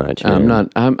missing much. I'm man.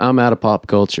 not I'm out of pop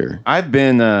culture. I've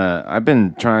been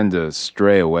trying to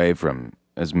stray away from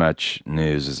as much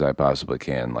news as I possibly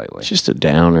can lately. It's just a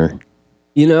downer.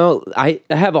 I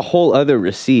have a whole other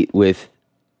receipt with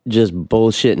just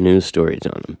bullshit news stories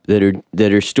on them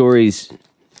that are stories.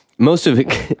 Most of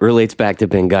it relates back to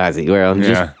Benghazi, where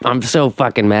I'm so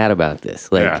fucking mad about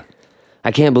this. Like,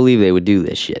 I can't believe they would do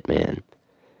this shit, man.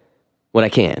 What I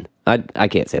can't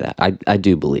say that. I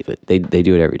do believe it. They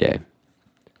do it every day.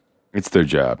 It's their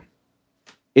job.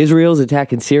 Israel's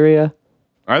attacking Syria.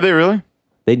 Are they really?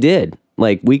 They did,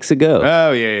 like, weeks ago.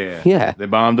 Oh, yeah. Yeah. They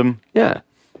bombed them? Yeah.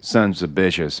 Sons of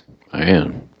bitches.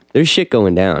 Man. There's shit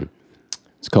going down.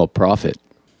 It's called profit.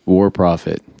 War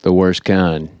profit. The worst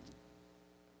kind.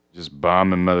 Just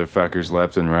bombing motherfuckers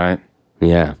left and right.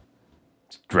 Yeah.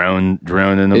 Droning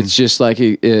them. It's just like,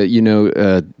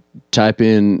 type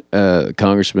in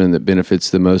congressman that benefits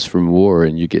the most from war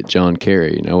and you get John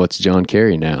Kerry. What's John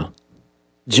Kerry now?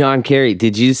 John Kerry,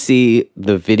 did you see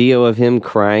the video of him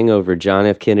crying over John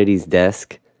F. Kennedy's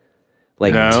desk?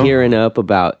 Like, No. tearing up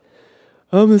about,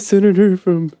 I'm a senator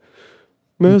from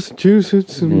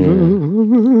Massachusetts.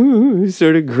 And he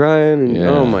started crying. And, Yeah.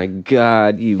 Oh, my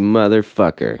God, you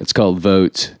motherfucker. It's called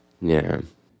votes. Yeah.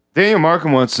 Daniel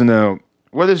Markham wants to know,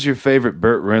 what is your favorite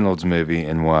Burt Reynolds movie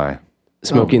and why?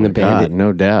 Smoking Oh the my God, Bandit.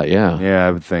 no doubt, yeah. Yeah,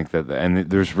 I would think that. And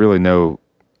there's really no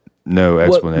Well,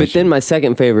 explanation. but then my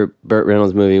second favorite Burt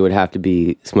Reynolds movie would have to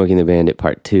be Smoking the Bandit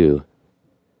Part 2.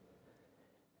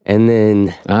 And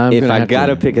then I'm if gonna I have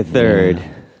gotta to- pick a third,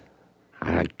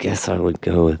 I guess I would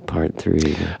go with part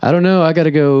 3. I don't know. I got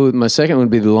to go. My second one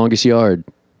would be The Longest Yard.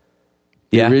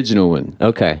 The original one.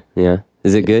 Okay. Yeah.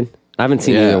 Is it good? I haven't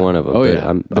seen either one of them. Oh, but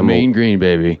yeah. The Mean Green,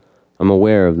 baby. I'm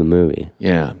aware of the movie.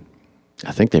 Yeah.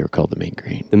 I think they were called The Mean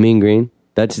Green. The Mean Green?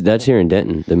 That's here in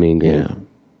Denton, the Mean Green.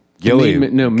 Yeah. Mean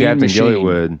Captain Machine.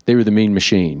 Gillywood. They were the Mean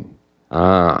Machine.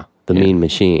 Ah, the Mean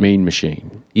Machine. Mean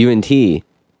Machine. UNT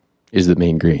is the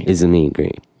Mean Green. Is the Mean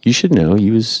Green. You should know.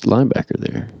 You was linebacker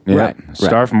there. Yeah. Right.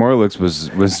 Starf Morlix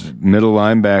was middle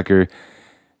linebacker,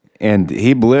 and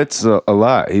he blitzed a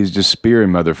lot. He's just spearing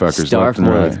motherfuckers Starf left and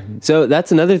right. Morlix. So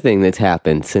that's another thing that's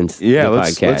happened since the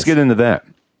podcast. Let's get into that.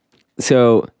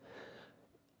 So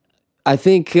I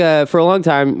think for a long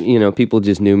time, people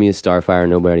just knew me as Starfire.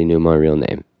 Nobody knew my real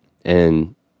name.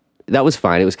 And that was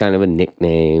fine. It was kind of a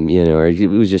nickname, or it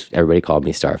was just everybody called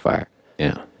me Starfire.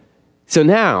 Yeah. So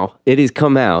now it has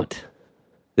come out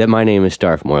that my name is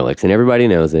Starf Morlix, and everybody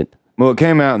knows it. Well, it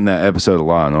came out in that episode of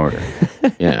Law and Order.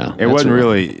 Yeah. It wasn't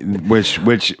really, which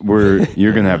you're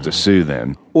going to have to sue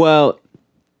them. Well,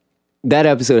 that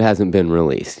episode hasn't been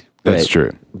released. That's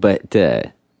true. But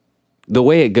the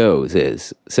way it goes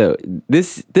is, so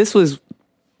this was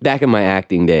back in my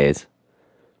acting days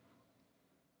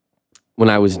when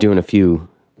I was doing a few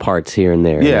parts here and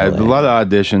there. Yeah, a lot of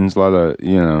auditions, a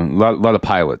lot of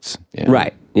pilots. Yeah.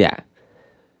 Right. Yeah.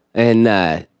 And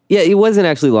it wasn't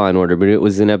actually Law and Order, but it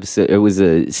was an episode. It was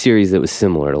a series that was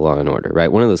similar to Law and Order,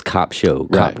 right? One of those cop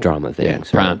drama things, Yeah,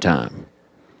 prime time.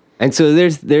 And so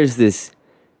there's this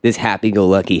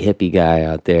happy-go-lucky hippie guy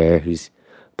out there who's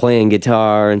playing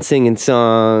guitar and singing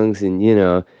songs and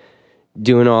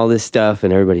doing all this stuff,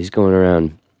 and everybody's going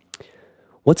around,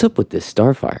 what's up with this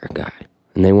Starfire guy?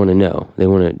 And they want to know.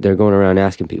 They're going around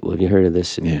asking people, have you heard of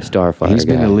this Starfire guy? He's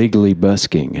been illegally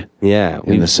busking. Yeah,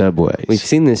 in the subways. We've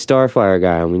seen this Starfire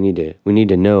guy, and we need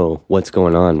to know what's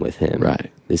going on with him. Right.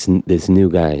 This new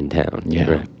guy in town. Yeah.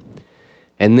 Right.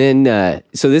 And then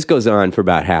so this goes on for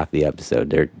about half the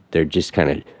episode. They're just kind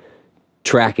of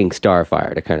tracking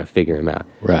Starfire to kind of figure him out.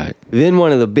 Right. Then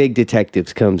one of the big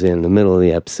detectives comes in the middle of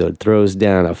the episode, throws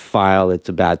down a file that's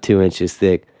about 2 inches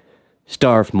thick.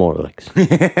 Starf Morlix.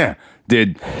 Yeah.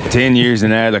 Did 10 years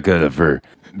in Attica for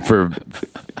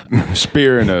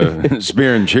spearing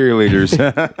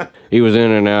cheerleaders. He was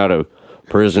in and out of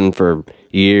prison for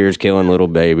years, killing little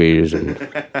babies. And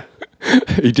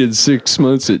He did 6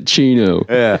 months at Chino.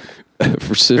 Yeah.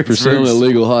 for selling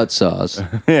illegal hot sauce.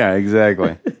 Yeah,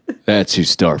 exactly. That's who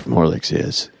Starf Morlix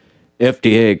is.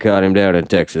 FDA caught him down in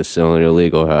Texas selling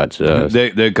illegal hot sauce.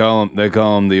 They call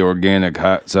him the organic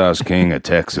hot sauce king of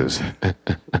Texas.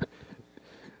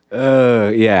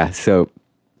 Yeah, so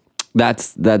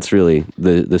that's really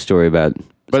the story about.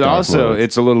 But Starf also, Morlix.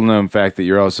 it's a little known fact that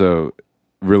you're also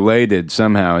related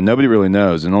somehow, and nobody really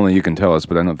knows, and only you can tell us,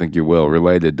 but I don't think you will,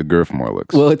 related to Gerf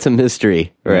Morlix. Well, it's a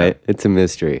mystery, right? Yeah. It's a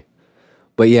mystery.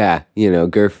 But yeah,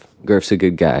 Gerf's a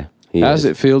good guy. How does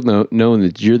it feel knowing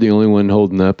that you're the only one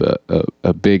holding up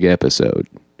a big episode,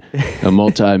 a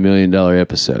multi-million-dollar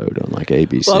episode on like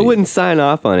ABC? Well, I wouldn't sign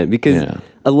off on it because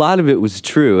a lot of it was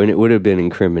true, and it would have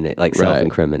been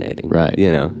self-incriminating,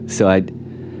 Right. So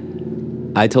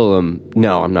I told them,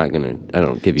 no, I'm not gonna. I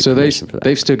don't give you. So permission for that.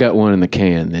 they've still got one in the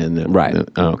can, then. Right.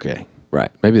 Okay.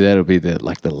 Right. Maybe that'll be the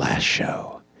last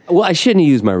show. Well, I shouldn't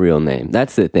use my real name.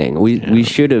 That's the thing. We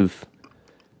should have,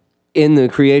 in the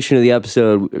creation of the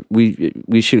episode,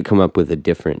 we should have come up with a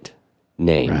different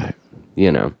name. Right.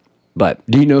 But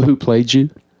Do you know who played you?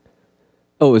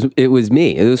 oh, it was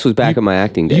me. This was back in my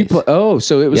acting days.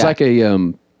 So it was Yeah. like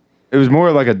a It was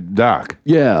more like a doc.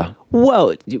 yeah.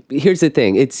 Well, here's the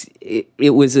thing. It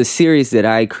was a series that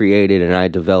I created and I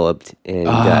developed, and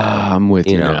I'm with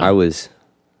you now. I was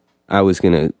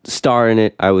gonna star in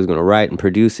it. I was gonna write and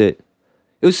produce it.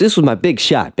 This was my big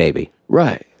shot, baby.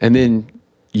 Right. And then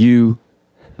you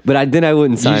But I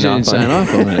wouldn't sign didn't off sign on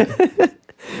off on it.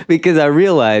 because I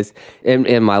realized,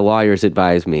 and my lawyers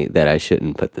advised me that I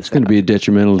shouldn't put this. It's going to be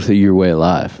detrimental to your way of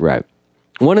life. Right.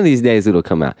 One of these days it'll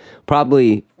come out.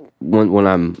 Probably when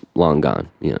I'm long gone.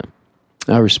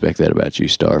 I respect that about you,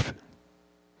 Starf.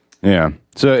 Yeah.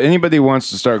 So anybody wants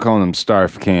to start calling him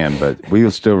Starf can, but we'll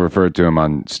still refer to him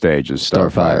on stage as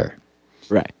Starfire.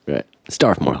 Right.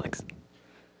 Starf Morlix.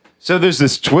 So there's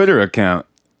this Twitter account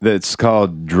that's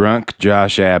called Drunk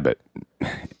Josh Abbott,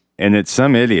 and it's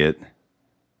some idiot.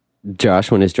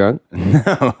 Josh when he's drunk.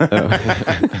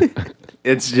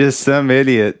 It's just some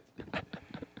idiot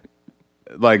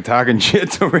like talking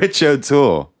shit to Rich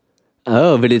O'Toole.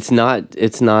 Oh, but it's not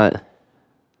Josh.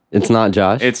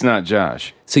 It's not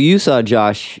Josh. So you saw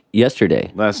Josh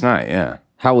yesterday. Last night, yeah.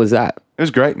 How was that? It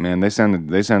was great, man. They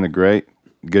sounded great.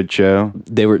 good show.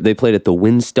 They played at the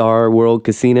WinStar World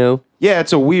Casino. Yeah,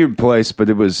 it's a weird place, but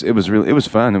it was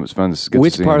fun. It was fun to get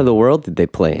Which to see part of him. the world did they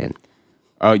play in?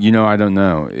 Oh, I don't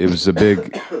know. It was a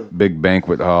big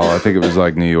banquet hall. I think it was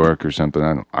like New York or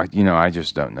something. I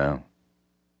just don't know.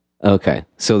 Okay,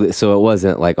 so it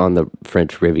wasn't like on the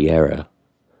French Riviera.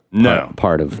 No,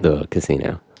 part of the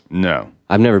casino. no.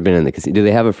 I've never been in the casino. Do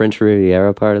they have a French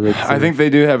Riviera part of the casino? I think they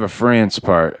do have a France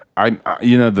part.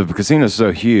 The casino's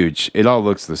so huge, it all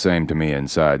looks the same to me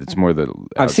inside. It's more the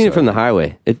I've seen it outside. from the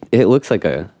highway. It looks like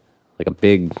a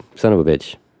big son of a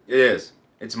bitch. It is.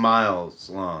 It's miles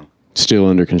long. Still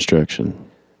under construction.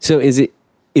 So is it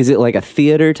like a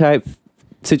theater type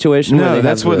situation? where No, they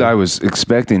that's have what I was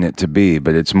expecting it to be,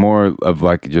 but it's more of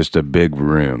like just a big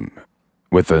room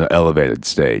with an elevated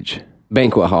stage.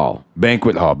 banquet hall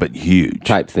Banquet hall, but huge.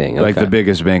 type thing. Like okay. the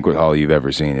biggest banquet hall you've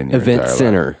ever seen in your event entire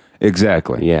center. life.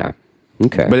 Exactly. Yeah.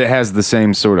 Okay. But it has the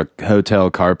same sort of hotel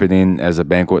carpeting as a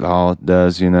banquet hall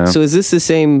does, so is this the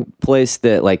same place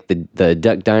that like the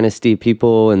Duck Dynasty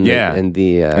people and Yeah.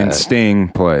 the Sting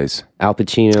plays. Al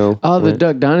Pacino? Oh, the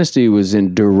Duck Dynasty was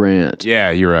in Durant. Yeah,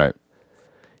 you're right.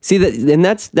 See that, and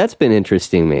that's been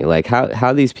interesting to me. Like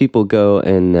how these people go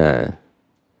and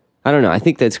I don't know. I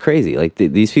think that's crazy. Like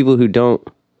these people who don't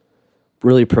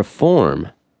really perform,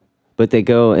 but they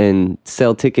go and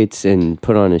sell tickets and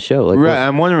put on a show. Like Right.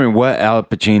 I'm wondering what Al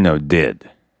Pacino did.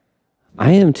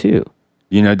 I am too.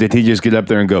 Did he just get up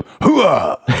there and go,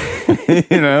 hooah?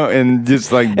 And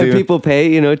just like do. And people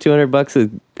pay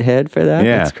 $200 a head for that.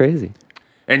 Yeah. That's crazy.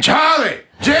 And Charlie,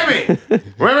 Jimmy,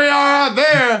 wherever y'all are out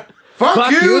there,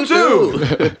 fuck you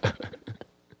too.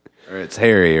 Or it's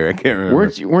Harry, or I can't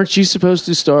remember. Weren't you supposed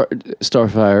to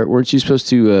Starfire? Weren't you supposed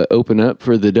to open up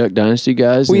for the Duck Dynasty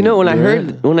guys? Well, in when I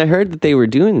Durant? heard that they were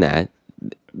doing that,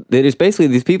 there's basically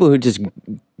these people who just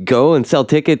go and sell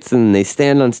tickets and they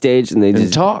stand on stage and they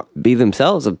just talk. be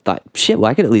themselves. I thought, shit,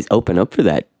 well, I could at least open up for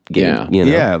that gig. Yeah.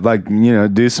 Yeah, like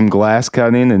do some glass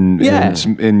cutting and Yeah.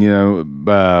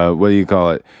 what do you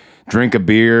call it? Drink a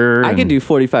beer. I could do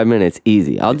 45 minutes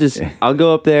easy. I'll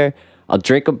go up there, I'll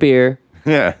drink a beer,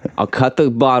 Yeah, I'll cut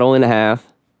the bottle in half,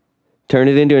 turn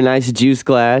it into a nice juice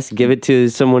glass, give it to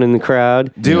someone in the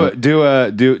crowd.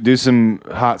 do some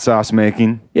hot sauce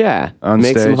making. Yeah. On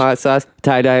Make some stage. hot sauce,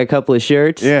 tie-dye a couple of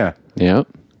shirts. Yeah, Yep.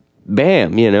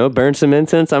 Bam, burn some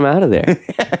incense, I'm out of there.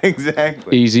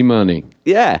 exactly. Easy money.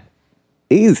 Yeah.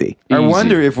 Easy. I Easy.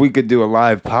 wonder if we could do a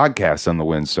live podcast on the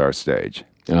WinStar stage.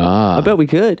 I bet we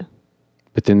could.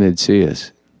 But then they'd see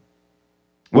us.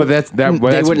 Well, that's They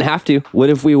wouldn't have to. What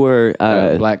if we were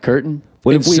Black curtain.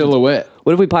 what In if we- silhouette?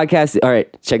 What if we podcast? All right,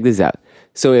 check this out.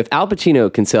 So if Al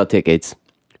Pacino can sell tickets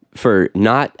for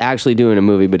not actually doing a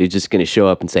movie, but he's just going to show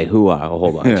up and say "hoo-ah" a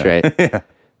whole bunch, right?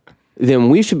 Then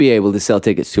we should be able to sell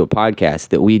tickets to a podcast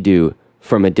that we do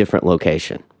from a different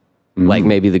location, like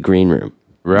maybe the green room,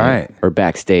 Right. or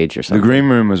backstage or The something. green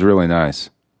room was really nice.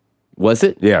 Was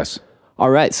it? Yes. All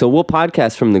right, so we'll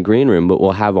podcast from the green room, but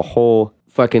we'll have a whole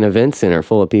fucking event center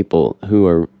full of people who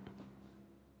are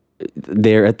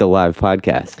there at the live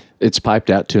podcast. It's piped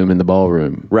out to him in the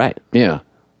ballroom. Right. Yeah.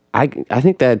 I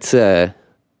think that's a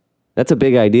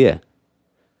big idea.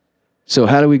 So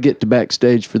how do we get to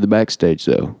backstage for the backstage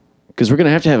though? Because we're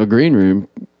going to have a green room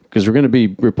because we're going to be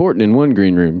reporting in one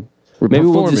green room. We're Maybe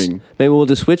performing. we'll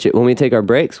just switch it. When we take our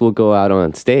breaks, we'll go out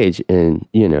on stage and,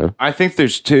 I think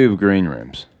there's 2 green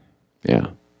rooms. Yeah.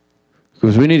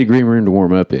 Because we need a green room to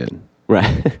warm up in.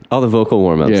 right. All the vocal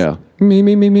warm-ups. Yeah. Me.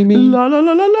 La la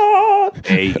la la la.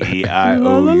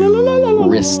 AEIOU.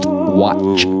 Wrist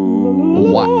watch.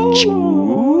 Watch.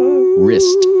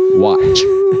 Wrist watch.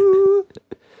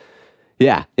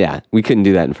 Yeah. We couldn't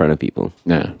do that in front of people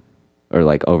No. or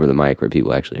like over the mic where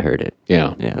people actually heard it.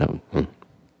 Yeah. Yeah.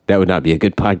 That would not be a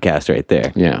good podcast right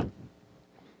there. Yeah.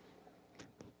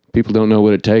 People don't know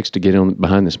what it takes to get on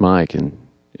behind this mic and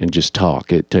just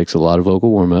talk. It takes a lot of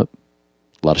vocal warm up,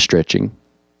 a lot of stretching.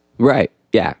 Right.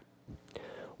 Yeah.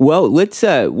 Well, let's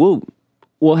we'll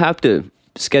have to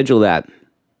schedule that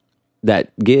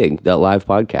gig, that live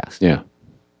podcast. Yeah.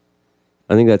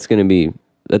 I think that's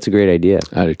a great idea.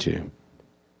 I do too.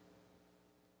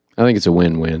 I think it's a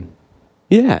win-win.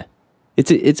 Yeah.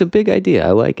 It's a big idea.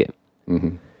 I like it.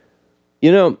 Mm-hmm.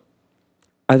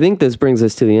 I think this brings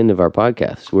us to the end of our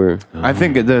podcast. I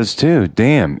think it does too.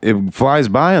 Damn, it flies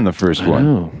by on the first one.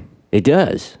 Oh. It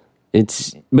does.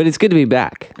 But it's good to be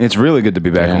back. It's really good to be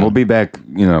back, Yeah. and we'll be back,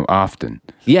 often.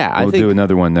 Yeah, We'll do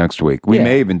another one next week. We Yeah.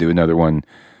 may even do another one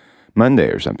Monday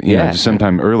or something. Yeah. Just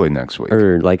sometime early next week.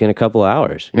 or like in a couple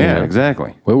hours. you Yeah, know?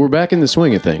 exactly. Well, we're back in the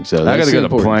swing of things, though. I got That's to the go to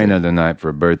important Plano thing. tonight for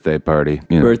a birthday party.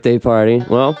 Birthday party.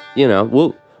 Well,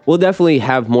 we'll definitely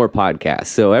have more podcasts.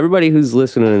 So everybody who's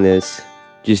listening to this,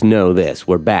 just know this: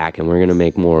 we're back, and we're going to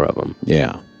make more of them.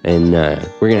 Yeah. And we're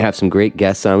going to have some great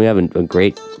guests on. We have a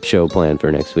great show planned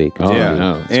for next week. Oh, Yeah,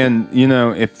 no. and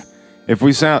if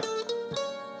we sound,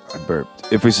 I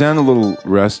burped. If we sound a little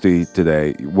rusty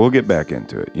today, we'll get back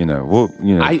into it.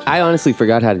 I honestly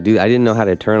forgot how to do that. I didn't know how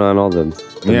to turn on all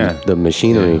the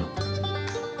machinery.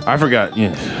 I forgot.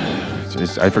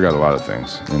 I forgot a lot of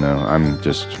things.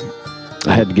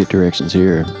 I had to get directions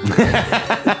here.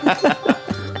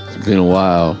 It's been a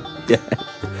while. Yeah.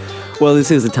 Well,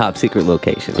 this is a top secret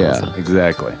location. Yeah. Also.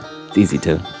 Exactly. It's easy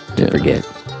to forget.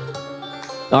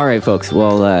 All right, folks.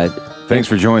 Well, Thanks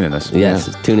for joining us.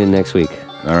 yes, tune in next week.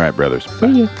 All right, brothers.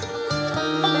 See ya.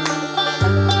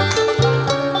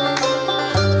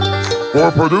 For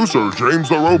producer James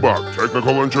the Robot,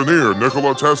 technical engineer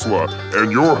Nikola Tesla,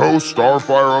 and your host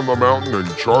Starfire on the Mountain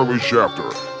and Charlie Shafter,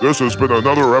 this has been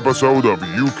another episode of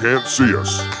You Can't See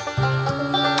Us.